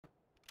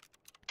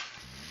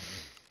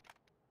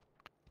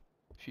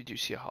If you do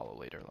see a hollow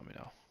later, let me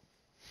know.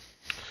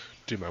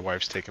 Dude, my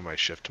wife's taking my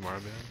shift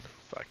tomorrow, man.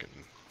 Fucking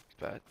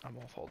Bet I'm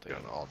off all day.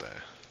 going all day.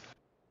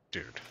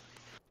 Dude,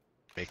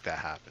 make that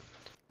happen.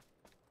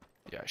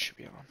 Yeah, I should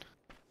be on.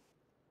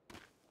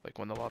 Like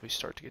when the lobbies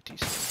start to get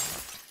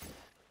decent.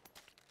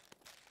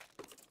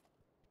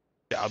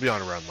 Yeah, I'll be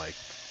on around like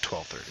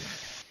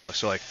 12:30.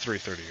 So like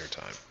 3:30 your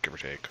time, give or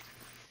take.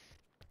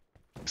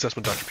 Because that's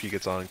when Dr. P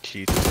gets on,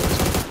 Keith is always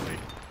on late.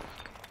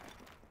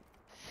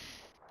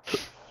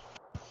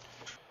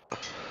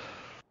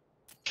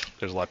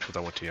 There's a lot of people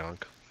that went to Young.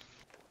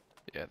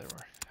 Yeah, there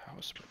were.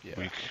 Yeah.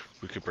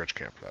 We could bridge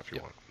camp for that if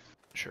you want.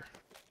 Sure.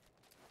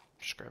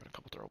 Just grabbing a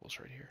couple throwables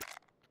right here.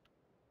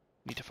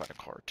 Need to find a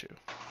car too.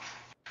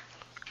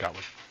 Got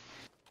one.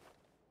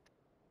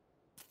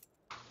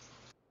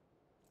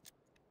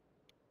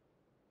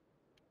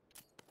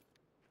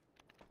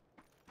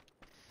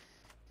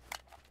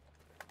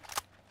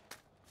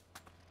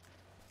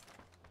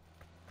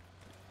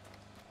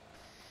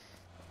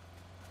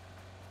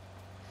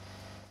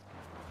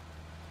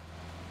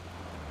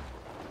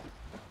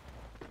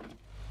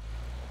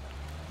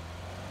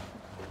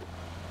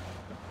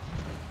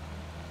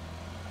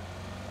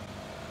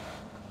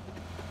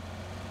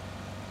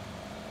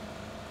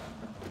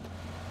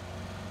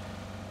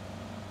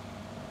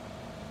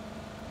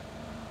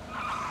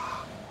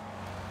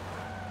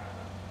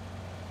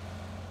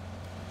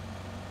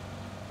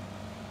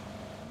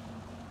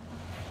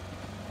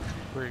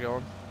 Where are you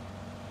going?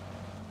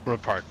 We're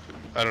gonna park.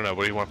 I don't know.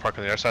 What do you want to park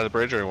on the other side of the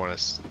bridge, or you want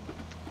us?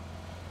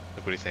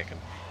 Like, what are you thinking?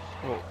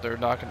 Well, they're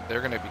not gonna.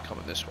 They're gonna be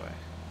coming this way.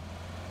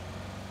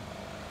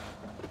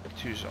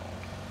 2 zone.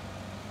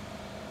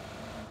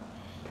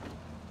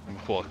 I'm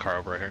gonna pull a car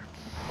over right here.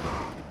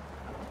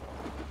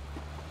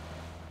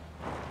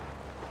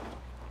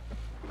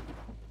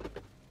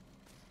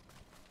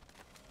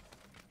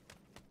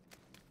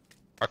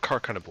 Our car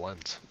kind of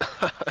blends,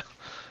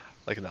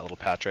 like in that little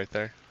patch right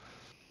there.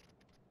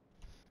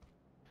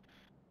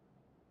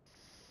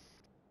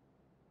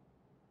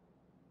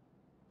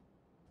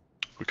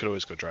 We could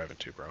always go driving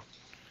too, bro.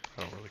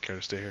 I don't really care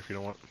to stay here if you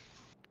don't want.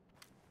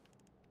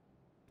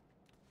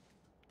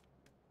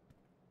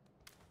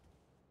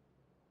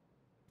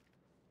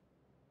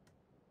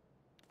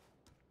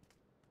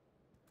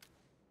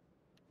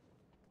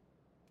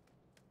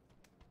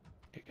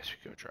 I guess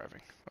we go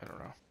driving. I don't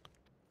know. Alright,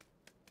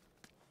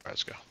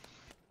 let's go.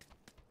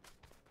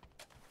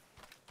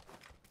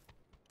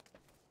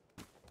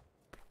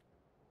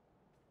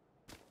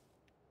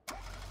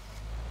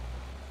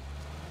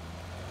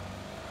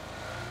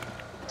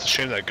 It's a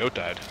shame that goat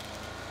died.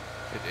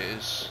 It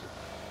is.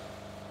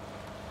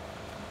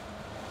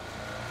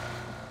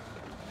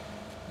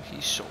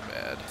 He's so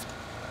bad.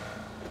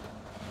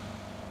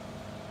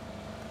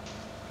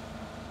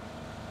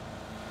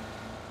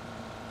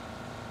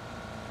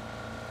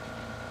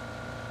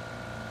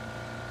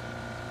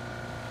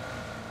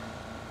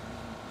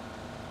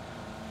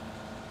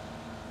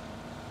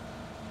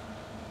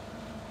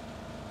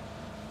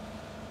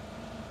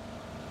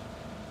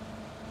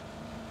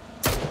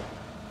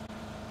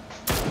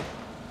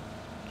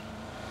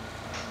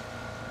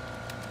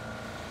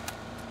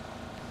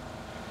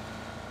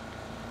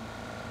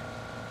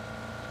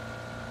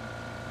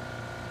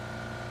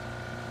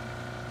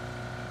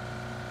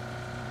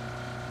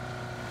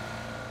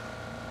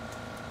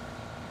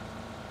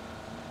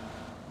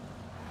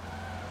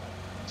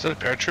 Is that a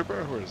paratrooper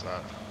or what is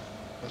that?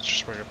 That's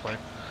just where you're playing.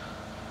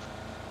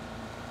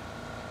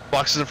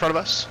 Boxes in front of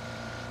us.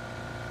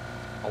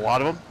 A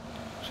lot of them.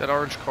 Is that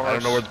orange car? I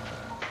don't know where.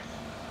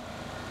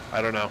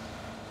 I don't know.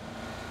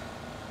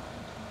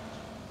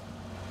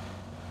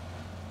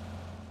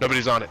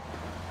 Nobody's on it.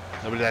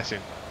 Nobody that I seen.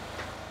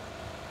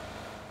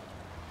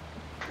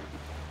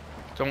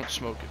 Don't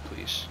smoke it,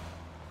 please.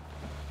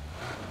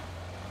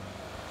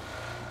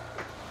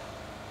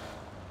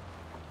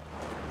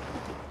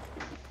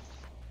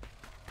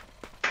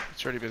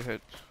 It's already been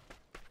hit.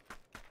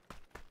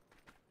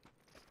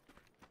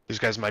 These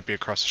guys might be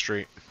across the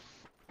street.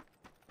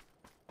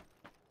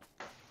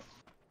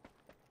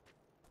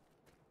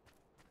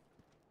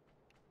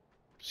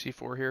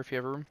 C4 here if you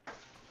have room.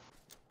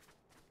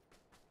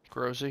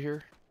 Groza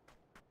here.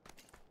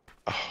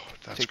 Oh,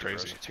 that's Take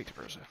crazy. The Groza. Take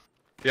the Groza.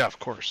 Yeah, of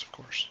course, of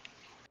course.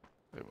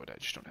 Wait, what? I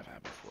just don't have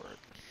ammo for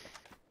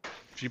it.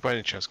 If you by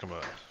any chance come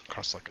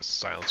across like a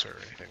silencer or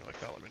anything like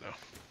that, let me know.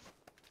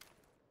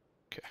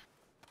 Okay.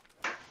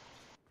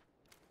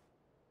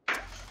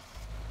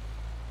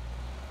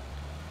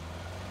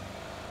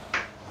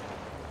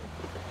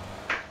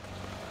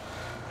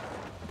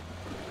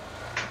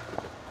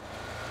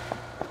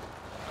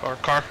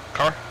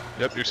 Car.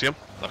 Yep, you see him?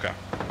 Okay.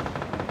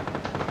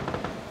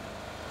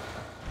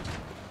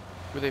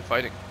 Who are they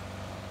fighting?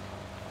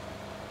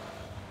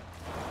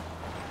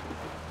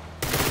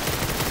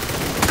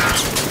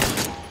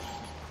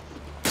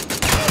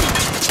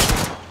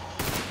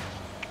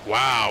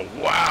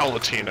 Wow,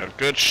 Latino.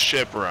 Good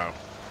shit, bro.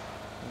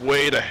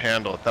 Way to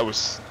handle it.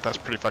 That's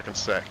pretty fucking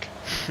sick.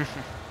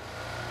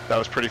 That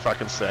was pretty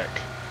fucking sick.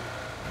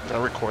 Did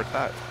I record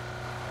that?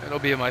 It'll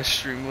be in my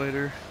stream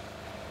later.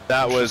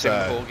 That You should was save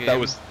the whole game. that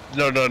was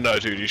no,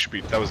 dude. You should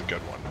be. That was a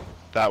good one.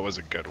 That was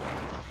a good one.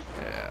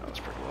 Yeah, that was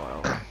pretty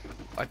wild.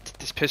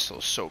 This pistol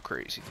is so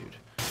crazy, dude.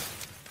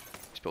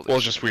 Well,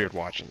 it's just weird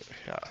watching it.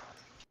 Yeah.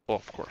 Well,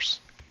 of course.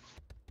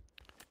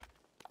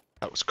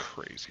 That was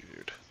crazy,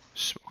 dude.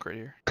 Smoke right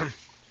here.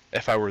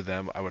 If I were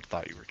them, I would have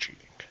thought you were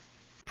cheating.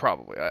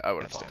 Probably, I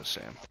would have Hands thought the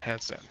same.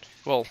 Hands down.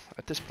 Well,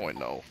 at this point,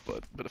 no.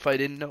 But if I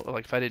didn't know,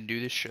 like if I didn't do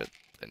this shit,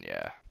 then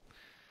yeah.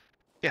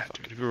 Yeah,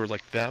 dude. If we were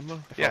like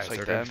them, If I yeah, was like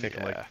they're gonna be them,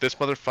 thinking yeah. like this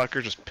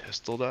motherfucker just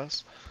pistoled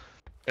us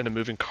in a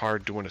moving car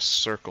doing a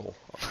circle.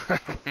 It's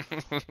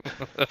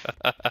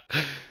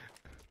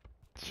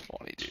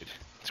funny, dude.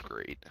 It's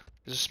great.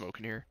 There's a smoke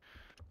in here.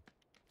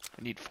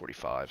 I need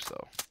 45s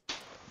though.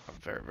 I'm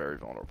very, very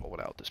vulnerable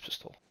without this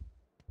pistol.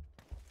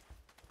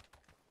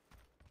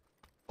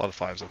 A lot of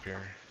fives up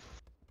here.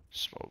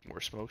 Smoke,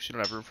 more smokes. You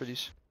don't have room for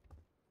these?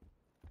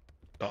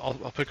 I'll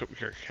pick up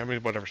here. How many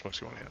whatever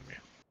smokes you want to hand me?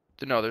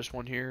 No, there's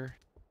one here.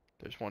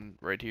 There's one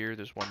right here.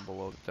 There's one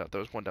below.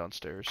 There was one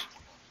downstairs.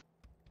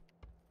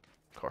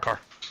 Car.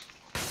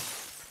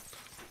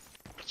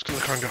 Let's go to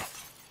the car and go.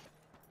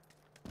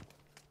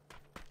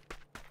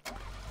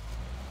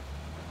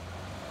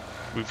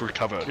 We've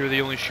recovered. You're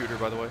the only shooter,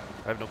 by the way.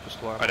 I have no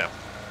pistol ammo. I know.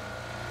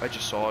 I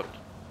just saw it.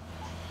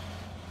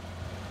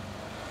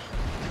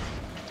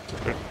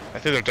 I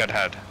think they're dead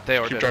head. They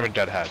are Keep dead driving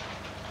dead head.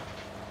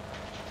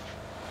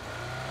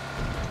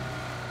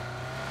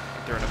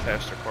 They're in a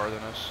faster car than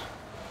us.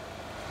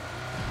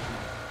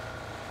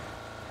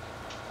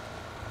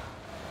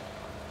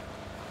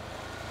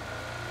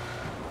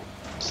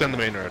 Stay on the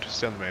main road.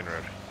 Stay on the main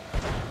road.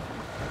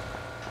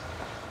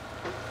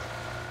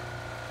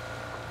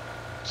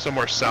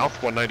 Somewhere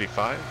south,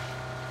 195.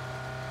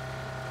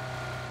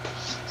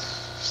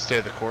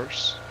 Stay the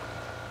course.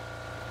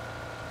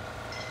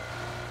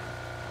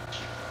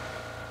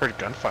 Heard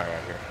gunfire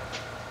out here.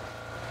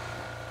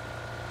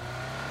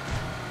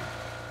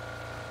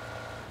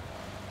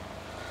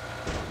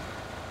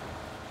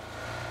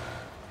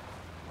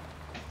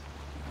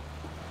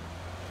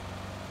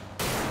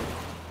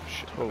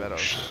 Shit, Oh, Meadows.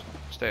 shit.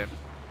 Stay in.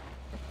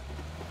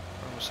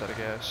 Almost out of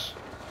gas.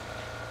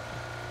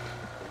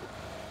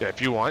 Yeah,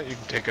 if you want, you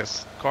can take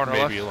us Car on our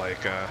maybe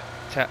left.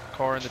 like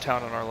Car in the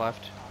town on our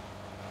left.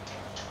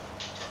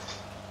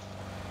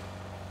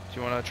 Do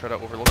you want to try to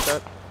overlook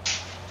that?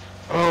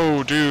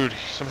 Oh, dude!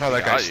 Somehow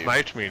that guy got you.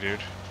 sniped me, dude.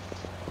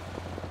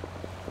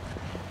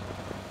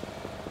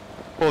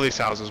 Pull these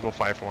houses. We'll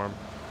fight for him.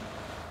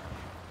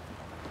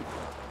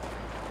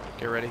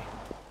 Get ready.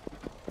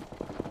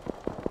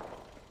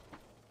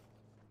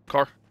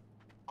 Car.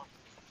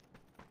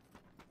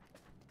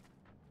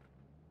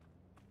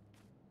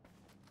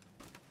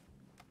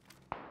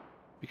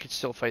 We could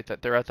still fight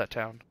that. They're at that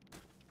town.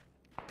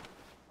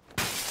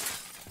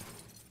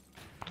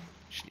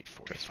 Just need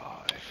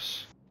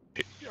 45s.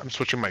 I'm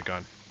switching my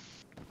gun.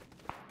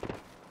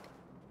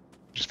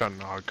 Just found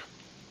an AUG.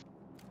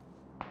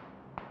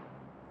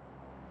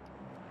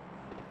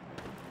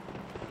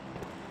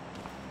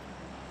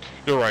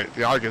 You're right.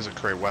 The AUG is a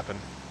great weapon.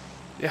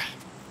 Yeah.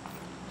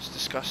 It's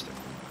disgusting.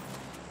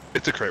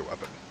 It's a great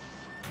weapon.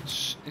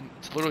 It's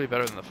literally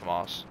better than the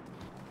FAMAS.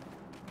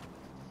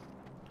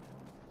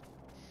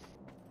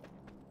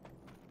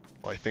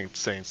 Well, I think it's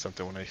saying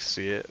something when I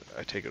see it.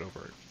 I take it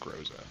over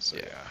Groza. So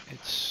yeah.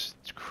 It's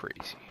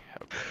crazy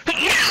how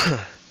good.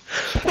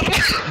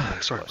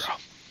 Sorry, bro.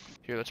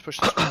 Here, let's push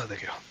this.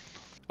 Thank you.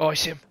 Oh, I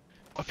see him.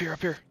 Up here,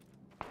 up here.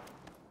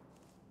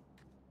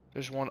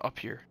 There's one up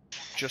here.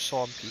 Just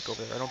saw him peek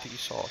over there. I don't think he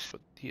saw us,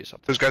 but he is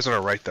up there. There's guys on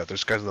our right, though.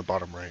 There's guys on the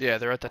bottom right. Yeah,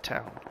 they're at the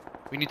town.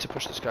 We need to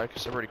push this guy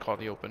because they're already caught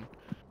in the open.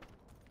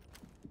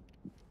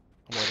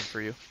 I'm waiting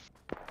for you.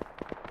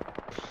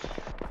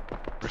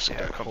 Risky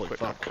Yeah, guy. come Holy quick,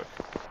 fuck. come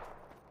quick.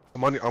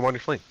 I'm on your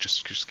flank.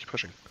 Just keep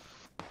pushing.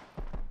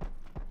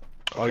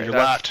 Oh, Okay, you're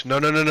that's- left. No.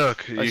 You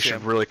see should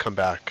him. really come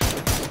back.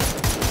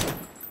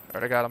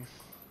 Alright, I got him.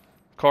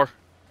 Car.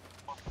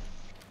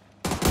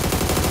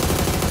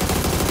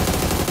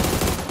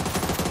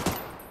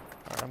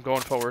 Alright, I'm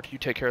going forward. You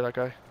take care of that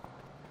guy.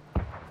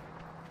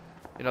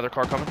 Another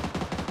car coming.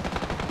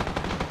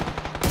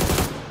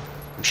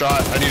 I'm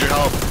shot. I need your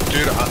help,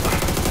 dude.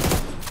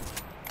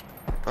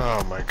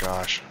 Oh my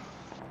gosh.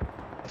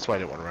 That's why I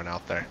didn't want to run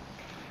out there.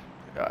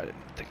 Yeah, I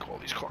didn't think all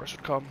these cars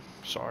would come.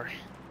 Sorry.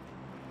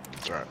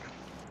 That's alright.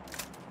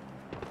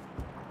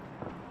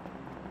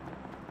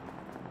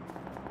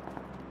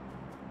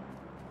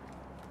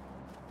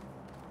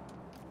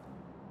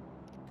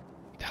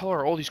 What the hell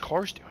are all these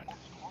cars doing?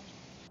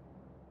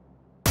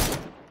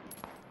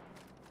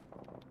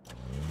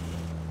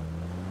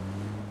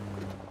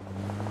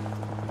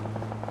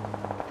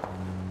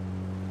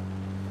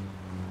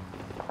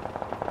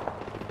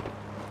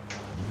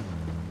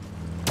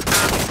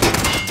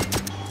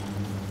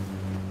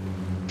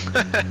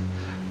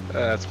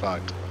 That's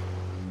fucked.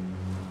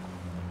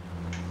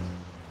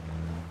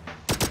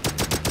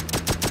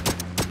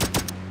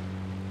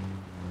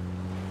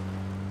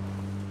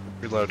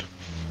 Reload.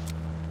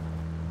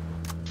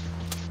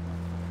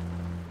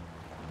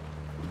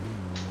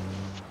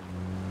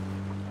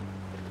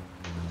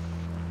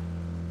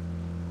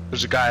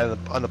 There's a guy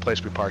on the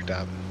place we parked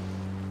at.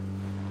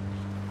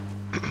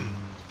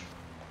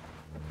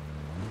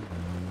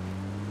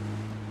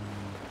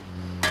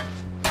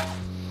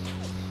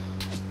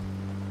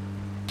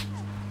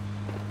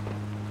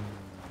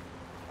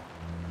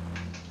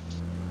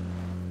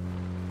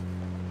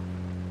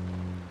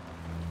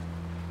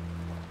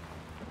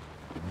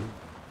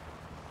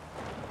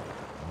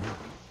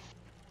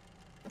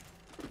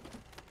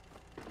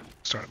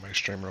 Start my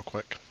stream real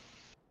quick.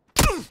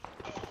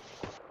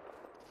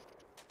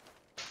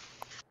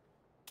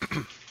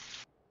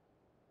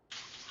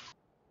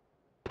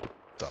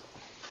 What's up?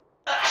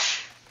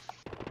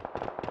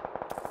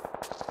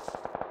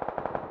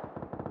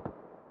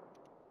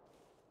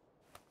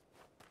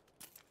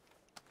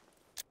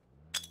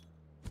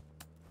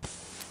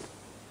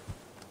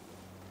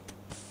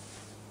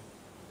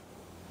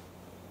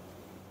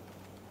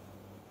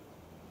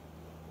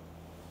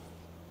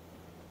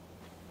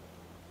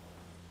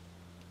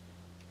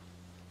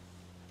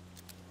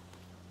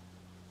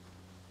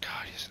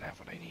 God, he doesn't have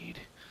what I need.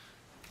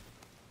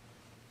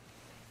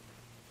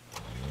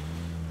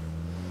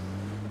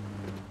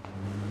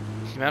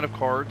 The amount of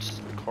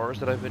cars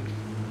that I've been...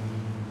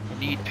 I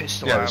need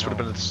pistol ammo. This would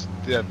have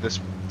been... this...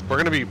 We're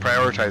gonna be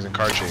prioritizing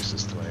car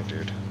chases tonight,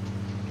 dude.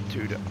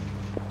 Dude.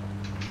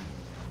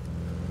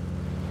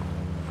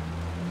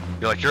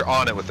 You're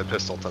on it with the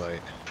pistol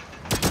tonight.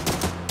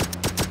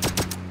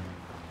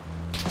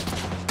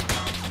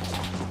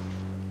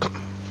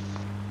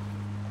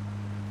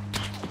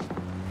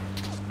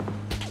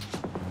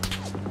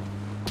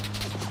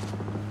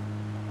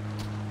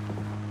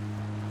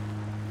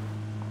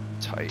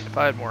 Tight. If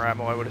I had more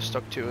ammo, I would have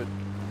stuck to it.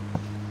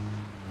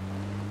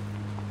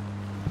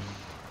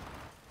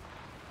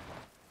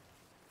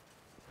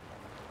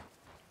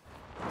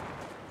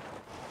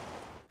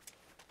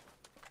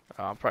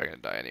 I'm probably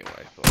gonna die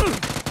anyway. But...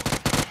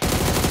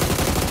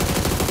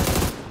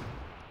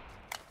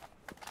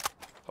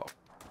 Oh,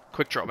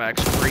 quick draw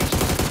max crazy.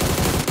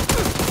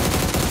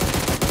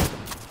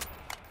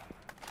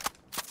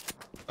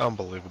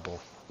 Unbelievable.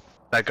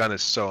 That gun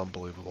is so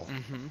unbelievable.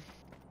 Mm-hmm.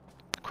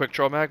 Quick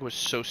draw mag was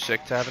so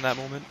sick to have in that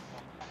moment.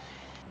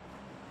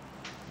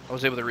 I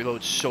was able to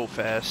reload so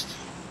fast.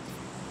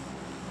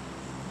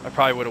 I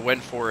probably would have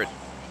went for it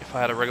if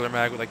I had a regular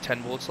mag with like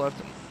 10 bullets left,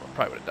 and I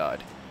probably would have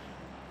died.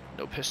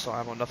 No pistol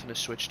ammo, nothing to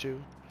switch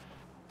to.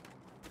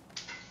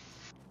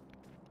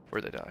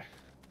 Where'd they die?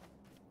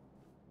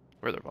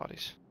 Where are their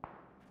bodies?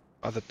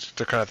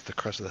 They're kind of at the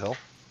crest of the hill.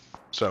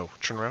 So,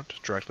 turn around,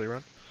 directly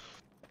around.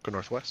 Go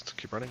northwest,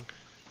 keep running.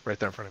 Right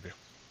there in front of you.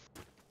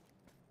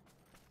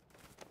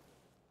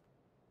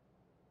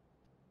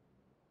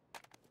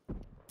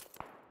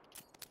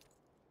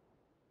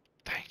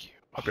 Thank you.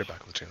 I'll be right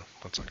back, Latino.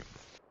 1 second.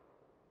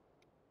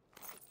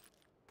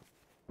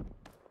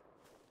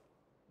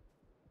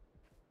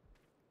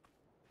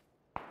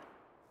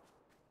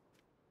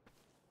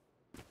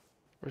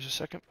 Where's the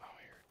second? Oh,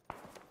 here.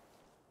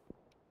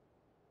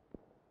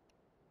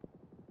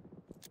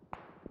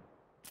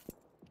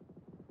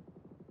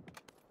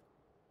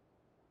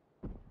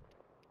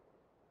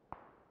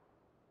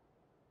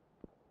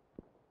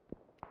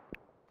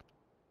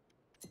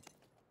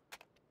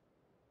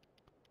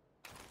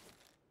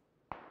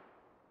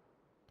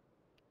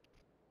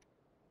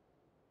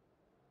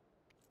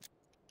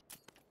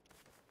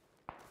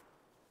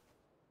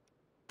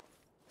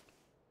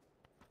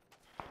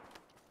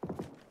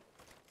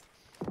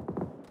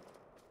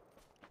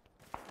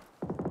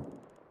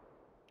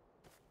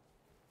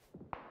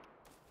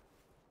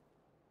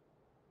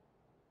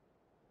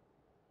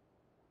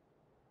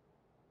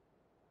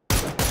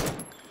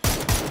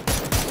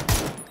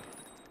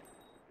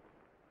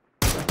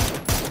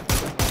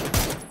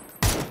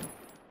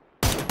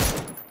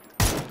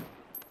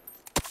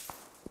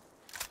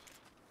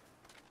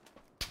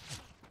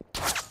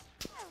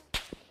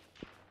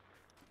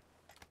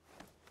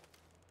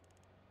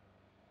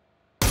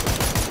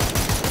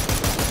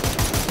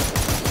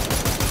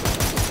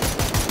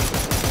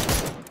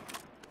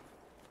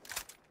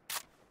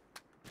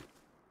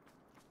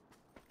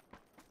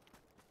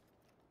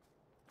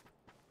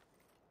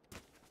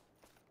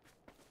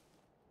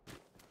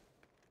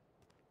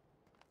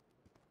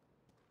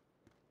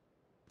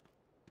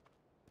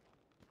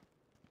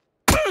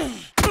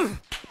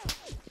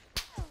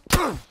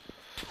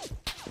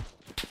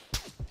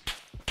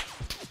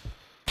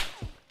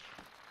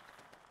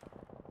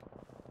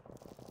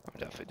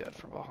 Definitely dead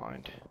from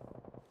behind.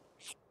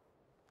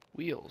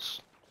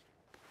 Wheels.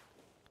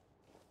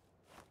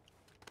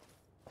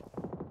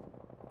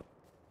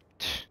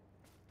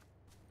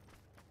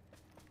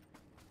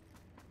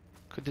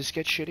 Could this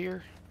get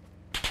shittier?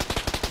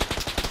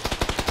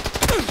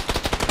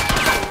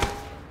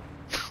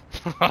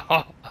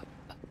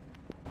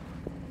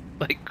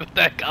 Like,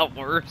 that got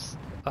worse.